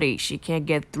 "Buddy, she can't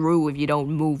get through if you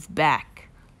don't move back."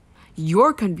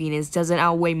 "Your convenience doesn't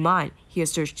outweigh mine," he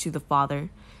asserts to the father.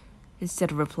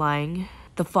 Instead of replying,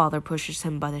 the father pushes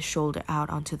him by the shoulder out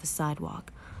onto the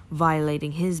sidewalk,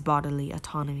 violating his bodily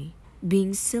autonomy.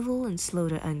 Being civil and slow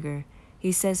to anger,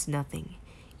 he says nothing,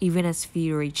 even as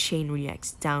fury chain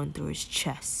reacts down through his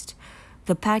chest.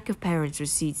 The pack of parents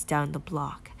recedes down the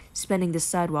block, spanning the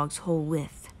sidewalk's whole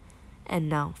width. And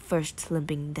now, first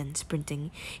limping then sprinting,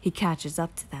 he catches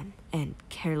up to them, and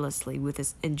carelessly with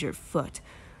his injured foot,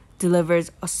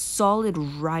 delivers a solid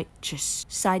righteous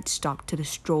side stomp to the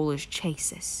stroller's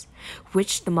chases,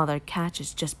 which the mother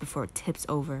catches just before it tips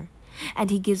over, and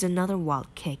he gives another wild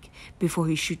kick before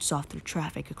he shoots off through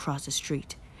traffic across the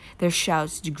street. Their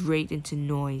shouts degrade into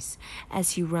noise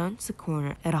as he rounds the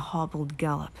corner at a hobbled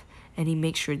gallop, and he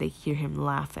makes sure they hear him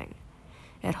laughing.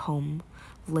 At home,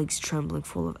 legs trembling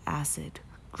full of acid,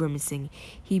 grimacing,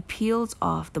 he peels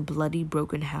off the bloody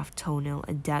broken half toenail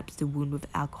and dabs the wound with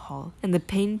alcohol, and the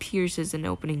pain pierces an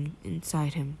opening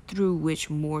inside him through which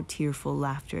more tearful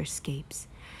laughter escapes.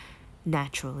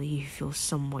 Naturally, he feels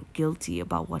somewhat guilty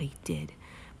about what he did,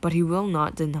 but he will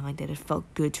not deny that it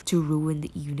felt good to ruin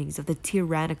the evenings of the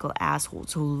tyrannical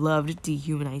assholes who loved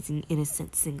dehumanizing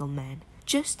innocent single men.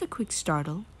 Just a quick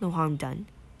startle, no harm done.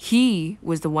 He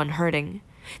was the one hurting.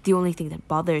 The only thing that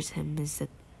bothers him is that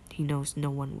he knows no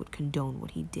one would condone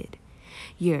what he did.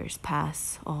 Years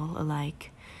pass, all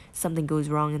alike. Something goes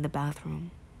wrong in the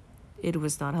bathroom. It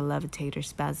was not a levitator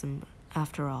spasm,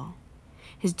 after all.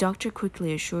 His doctor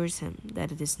quickly assures him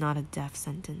that it is not a death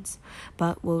sentence,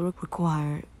 but will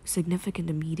require significant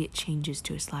immediate changes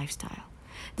to his lifestyle.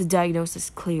 The diagnosis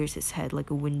clears his head like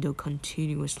a window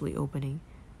continuously opening.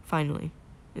 Finally,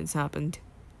 it's happened.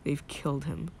 They've killed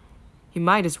him. He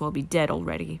might as well be dead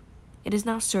already. It is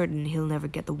now certain he'll never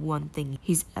get the one thing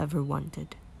he's ever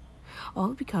wanted.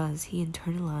 All because he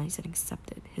internalized and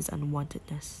accepted his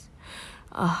unwantedness.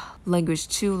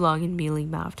 Languished too long in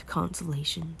mealy-mouthed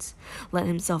consolations. Let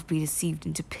himself be deceived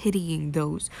into pitying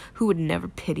those who would never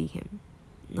pity him.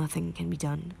 Nothing can be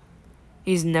done.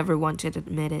 He's never wanted to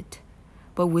admit it.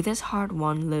 But with his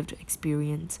hard-won lived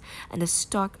experience and the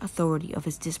stark authority of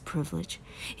his disprivilege,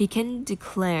 he can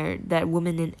declare that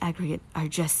women in aggregate are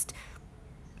just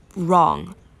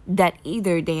wrong, that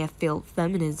either they have failed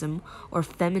feminism or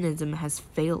has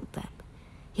failed them.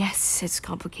 Yes, it's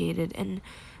complicated, and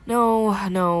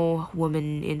no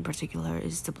woman in particular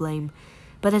is to blame,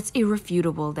 but it's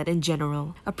irrefutable that in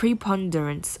general, a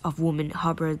preponderance of women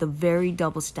harbor the very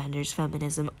double standards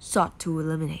feminism sought to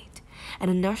eliminate,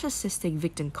 and a narcissistic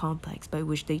victim complex by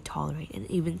which they tolerate and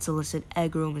even solicit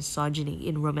aggro-misogyny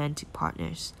in romantic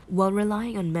partners, while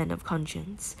relying on men of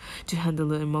conscience to handle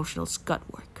the emotional scut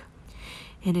work.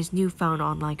 In his newfound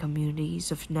online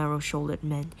communities of narrow-shouldered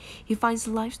men, he finds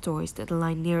life stories that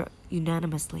align near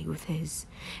unanimously with his.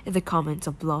 In the comments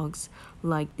of blogs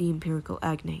like The Empirical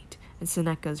Agnate and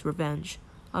Seneca's Revenge,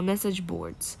 on message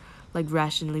boards like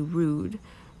Rationally Rude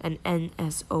and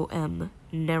NSOM,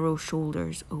 Narrow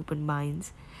Shoulders, Open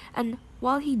Minds, and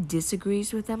while he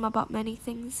disagrees with them about many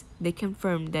things, they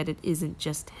confirm that it isn't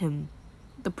just him.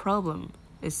 The problem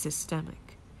is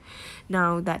systemic.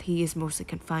 Now that he is mostly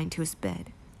confined to his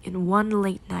bed, in one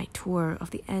late-night tour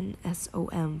of the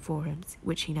NSOM forums,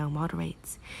 which he now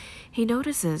moderates, he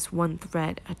notices one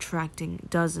thread attracting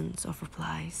dozens of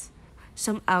replies.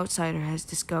 Some outsider has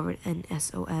discovered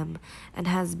NSOM and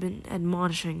has been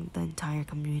admonishing the entire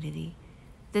community.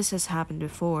 This has happened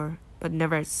before, but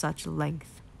never at such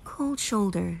length. Cold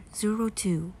Shoulder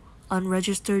 02,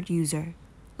 unregistered user,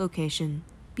 location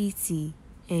BC,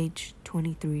 age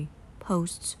 23,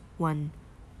 posts 1,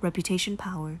 reputation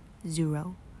power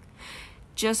 0.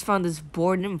 Just found this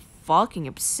bored and fucking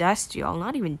obsessed, y'all.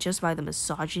 Not even just by the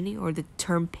misogyny or the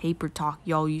term paper talk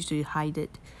y'all used to hide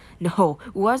it. No,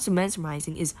 what's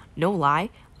mesmerizing is, no lie,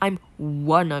 I'm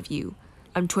one of you.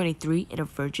 I'm 23 and a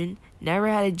virgin, never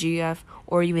had a GF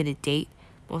or even a date,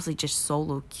 mostly just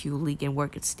solo Q League and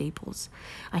work at Staples.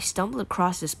 I stumbled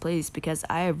across this place because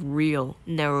I have real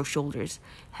narrow shoulders.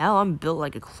 Hell, I'm built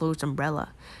like a closed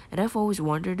umbrella, and I've always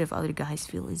wondered if other guys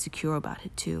feel insecure about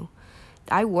it too.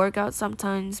 I work out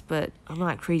sometimes, but I'm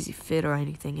not crazy fit or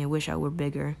anything. I wish I were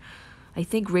bigger. I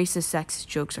think racist, sexist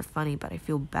jokes are funny, but I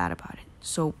feel bad about it.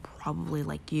 So probably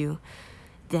like you.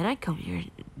 Then I come here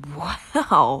and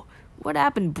wow, what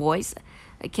happened, boys?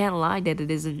 I can't lie that it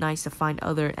isn't nice to find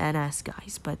other NS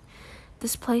guys, but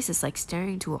this place is like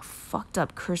staring into a fucked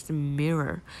up cursed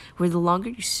mirror, where the longer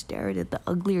you stare at it, the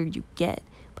uglier you get.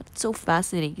 But it's so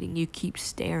fascinating you keep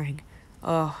staring.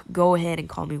 Go ahead and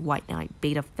call me white knight,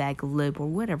 beta fag lib, or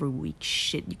whatever weak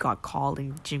shit you got called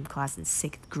in gym class in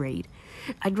 6th grade.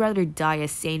 I'd rather die a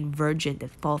sane virgin than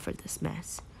fall for this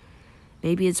mess.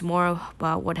 Maybe it's more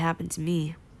about what happened to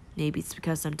me. Maybe it's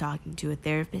because I'm talking to a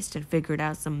therapist and figured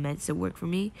out some meds that work for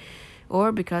me,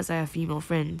 or because I have female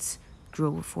friends, grew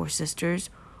up with 4 sisters,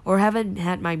 or haven't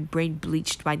had my brain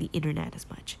bleached by the internet as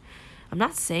much. I'm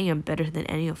not saying I'm better than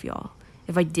any of y'all.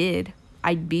 If I did,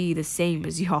 I'd be the same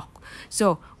as y'all.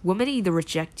 So, women either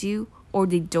reject you, or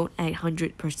they don't act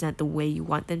 100% the way you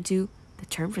want them to. The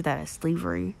term for that is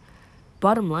slavery.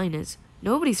 Bottom line is,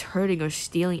 nobody's hurting or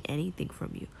stealing anything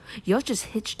from you. Y'all just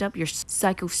hitched up your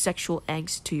psychosexual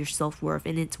angst to your self-worth,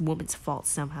 and it's woman's fault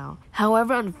somehow.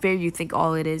 However unfair you think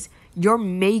all it is, you're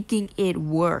making it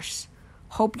worse.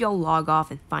 Hope y'all log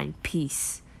off and find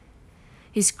peace.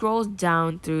 He scrolls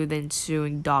down through the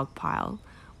ensuing dog pile,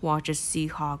 watches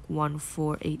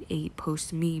Seahawk1488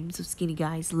 post memes of skinny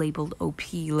guys labeled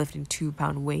OP lifting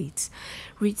 2-pound weights,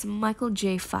 reads Michael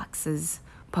J. Fox's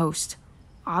post,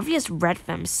 "Obvious red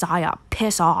femme psyop,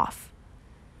 piss off."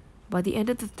 By the end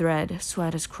of the thread,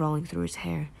 sweat is crawling through his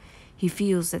hair. He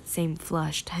feels that same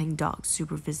flushed hangdog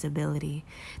supervisibility,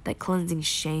 that cleansing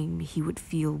shame he would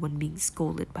feel when being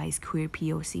scolded by his queer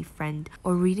POC friend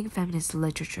or reading feminist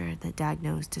literature that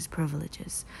diagnosed his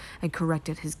privileges and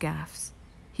corrected his gaffes.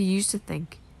 He used to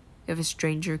think, if a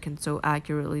stranger can so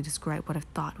accurately describe what I've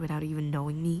thought without even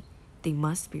knowing me, they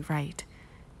must be right,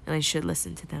 and I should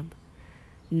listen to them.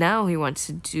 Now he wants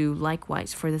to do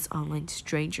likewise for this online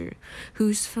stranger,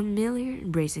 whose familiar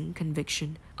and brazen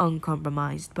conviction,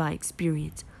 uncompromised by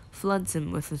experience, floods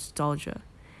him with nostalgia.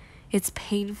 It's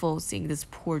painful seeing this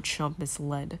poor chump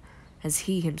misled, as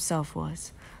he himself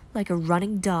was, like a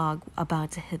running dog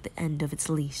about to hit the end of its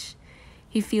leash.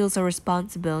 He feels a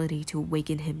responsibility to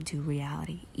awaken him to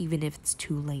reality, even if it's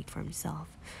too late for himself.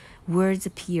 Words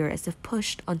appear as if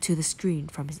pushed onto the screen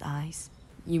from his eyes.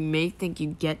 "You may think you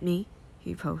get me,"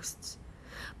 he posts,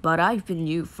 "but I've been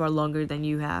you for longer than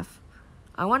you have.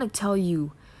 I want to tell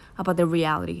you about the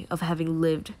reality of having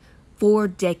lived 4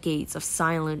 decades of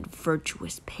silent,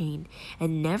 virtuous pain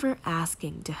and never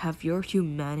asking to have your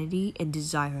humanity and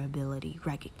desirability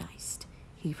recognized,"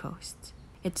 he posts.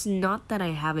 "It's not that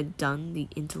I haven't done the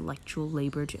intellectual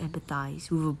labor to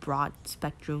empathize with a broad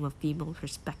spectrum of female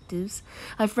perspectives.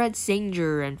 I've read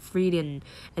Sanger and Frieden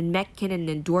and McKinnon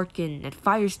and Dworkin and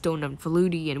Firestone and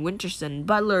Faludi and Winterson and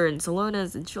Butler and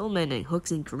Salonas and Schulman and Hooks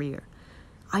and Greer.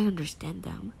 I understand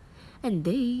them, and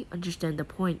they understand the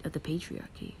point of the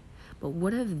patriarchy. But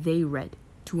what have they read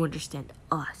to understand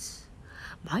us?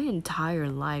 My entire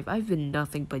life, I've been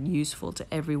nothing but useful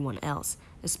to everyone else,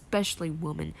 especially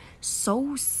women,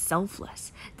 so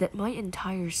selfless that my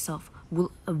entire self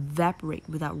will evaporate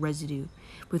without residue,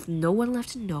 with no one left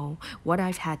to know what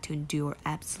I've had to endure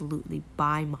absolutely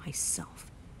by myself.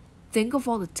 Think of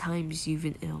all the times you've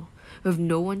been ill, with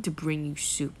no one to bring you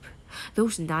soup.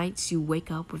 Those nights you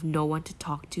wake up with no one to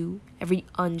talk to, every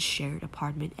unshared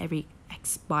apartment, every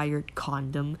expired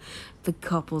condom, the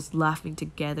couples laughing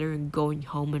together and going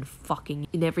home and fucking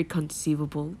in every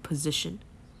conceivable position.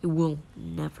 It will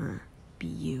never be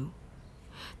you.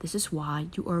 This is why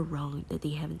you are wrong that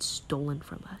they haven't stolen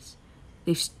from us.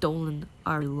 They've stolen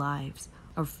our lives,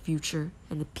 our future,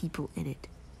 and the people in it.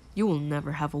 You will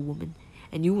never have a woman,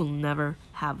 and you will never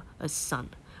have a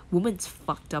son. Women's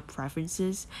fucked up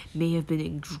preferences may have been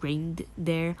ingrained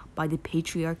there by the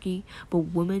patriarchy,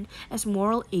 but women, as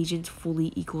moral agents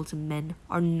fully equal to men,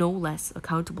 are no less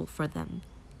accountable for them.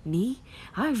 Me?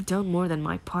 I've done more than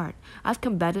my part. I've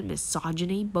combated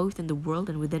misogyny both in the world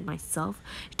and within myself,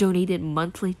 donated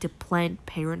monthly to Planned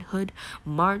Parenthood,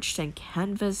 marched and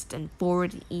canvassed and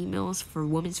forwarded emails for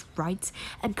women's rights,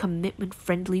 and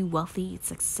commitment-friendly, wealthy, and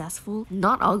successful,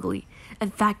 not ugly.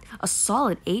 In fact, a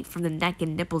solid 8 from the neck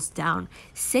and nipples down,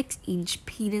 6-inch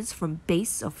penis from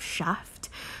base of shaft,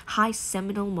 high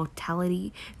seminal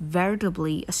motility,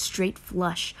 veritably a straight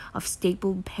flush of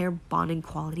staple pair bonding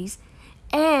qualities,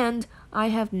 and I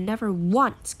have never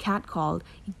once catcalled,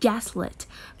 gaslit,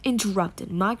 interrupted,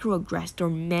 microaggressed, or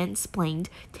mansplained,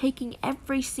 taking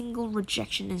every single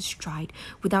rejection in stride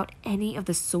without any of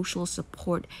the social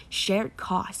support, shared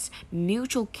costs,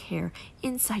 mutual care,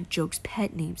 inside jokes,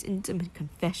 pet names, intimate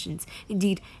confessions,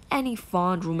 indeed any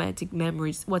fond romantic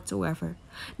memories whatsoever.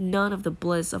 None of the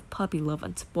bliss of puppy love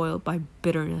unspoiled by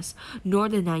bitterness, nor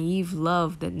the naive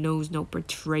love that knows no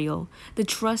betrayal, the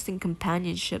trust and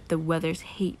companionship that weathers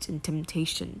hate and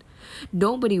temptation.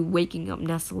 Nobody waking up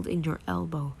nestled in your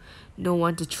elbow, no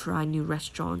one to try new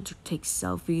restaurants or take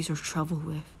selfies or travel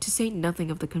with, to say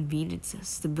nothing of the conveniences,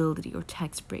 stability, or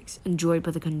tax breaks enjoyed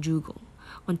by the conjugal,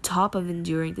 on top of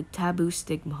enduring the taboo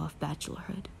stigma of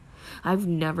bachelorhood. I've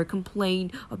never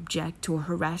complained, objected, or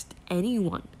harassed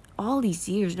anyone all these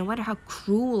years, no matter how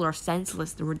cruel or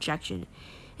senseless the rejection.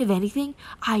 If anything,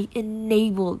 I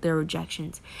enabled their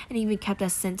rejections and even kept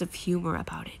a sense of humor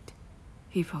about it.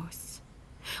 He posts.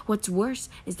 What's worse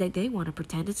is that they want to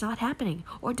pretend it's not happening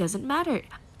or doesn't matter.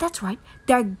 That's right,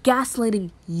 they're gaslighting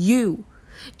you,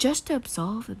 just to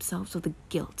absolve themselves of the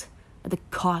guilt at the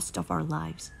cost of our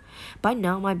lives. By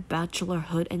now, my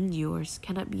bachelorhood and yours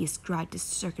cannot be ascribed to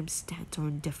circumstance or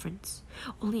indifference,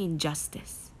 only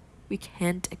injustice. We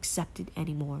can't accept it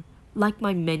anymore. Like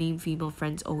my many female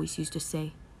friends always used to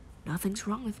say, nothing's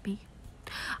wrong with me.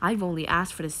 I've only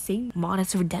asked for the same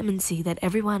modest redundancy that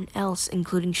everyone else,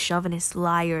 including chauvinists,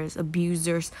 liars,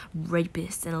 abusers,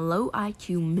 rapists, and low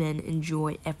IQ men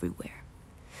enjoy everywhere.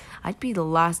 I'd be the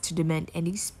last to demand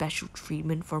any special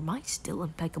treatment for my still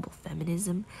impeccable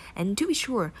feminism, and to be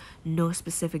sure, no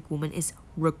specific woman is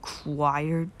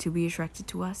required to be attracted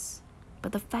to us.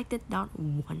 But the fact that not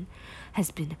one has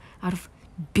been out of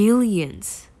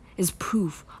billions is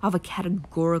proof of a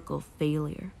categorical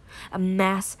failure, a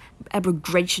mass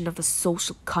abrogation of the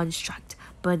social construct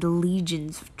by the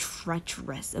legions of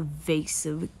treacherous,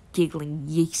 evasive, giggling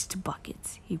yeast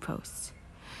buckets, he posts.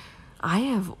 I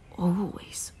have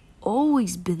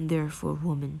always been there for a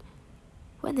woman.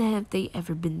 When have they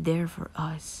ever been there for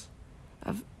us?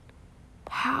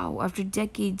 How, after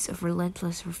decades of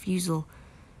relentless refusal,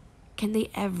 can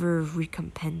they ever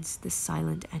recompense the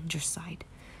silent androcide,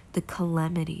 the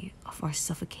calamity of our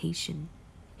suffocation?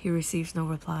 He receives no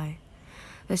reply.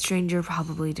 The stranger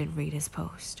probably didn't read his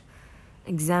post.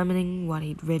 Examining what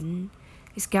he'd written,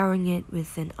 scouring it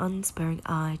with an unsparing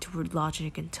eye toward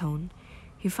logic and tone,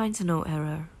 he finds no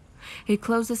error. He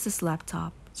closes his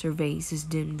laptop, surveys his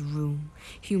dimmed room,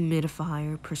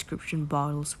 humidifier, prescription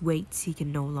bottles, weights he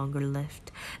can no longer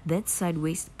lift, bedside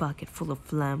waste bucket full of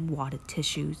phlegm-wadded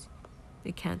tissues.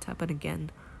 It can't happen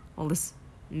again. All this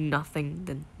nothing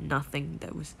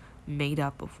that was made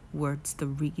up of words the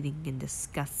reading and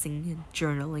discussing and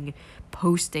journaling and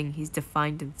posting he's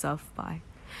defined himself by.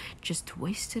 Just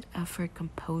wasted effort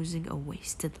composing a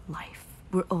wasted life.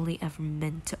 We're only ever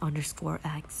meant to underscore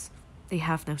acts. They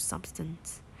have no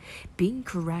substance. Being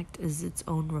correct is its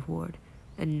own reward,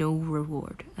 and no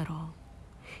reward at all.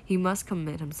 He must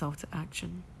commit himself to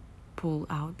action. Pull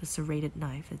out the serrated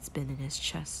knife that's been in his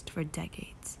chest for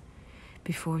decades.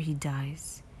 Before he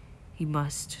dies, he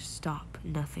must stop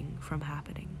nothing from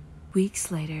happening.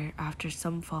 Weeks later, after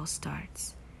some false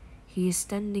starts, he is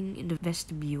standing in the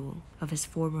vestibule of his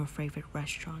former favorite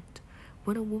restaurant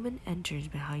when a woman enters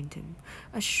behind him,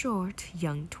 a short,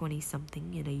 young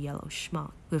 20-something in a yellow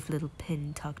smock with little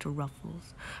pin-tucked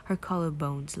ruffles, her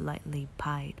collarbones lightly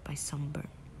pied by sunburn.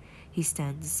 He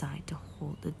stands aside to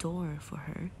hold the door for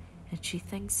her, and she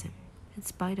thanks him. In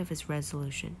spite of his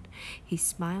resolution, he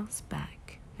smiles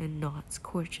back and nods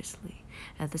courteously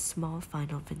at the small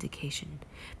final vindication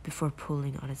before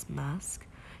pulling on his mask,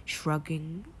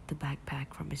 shrugging the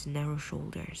backpack from his narrow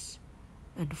shoulders,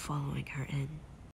 and following her in.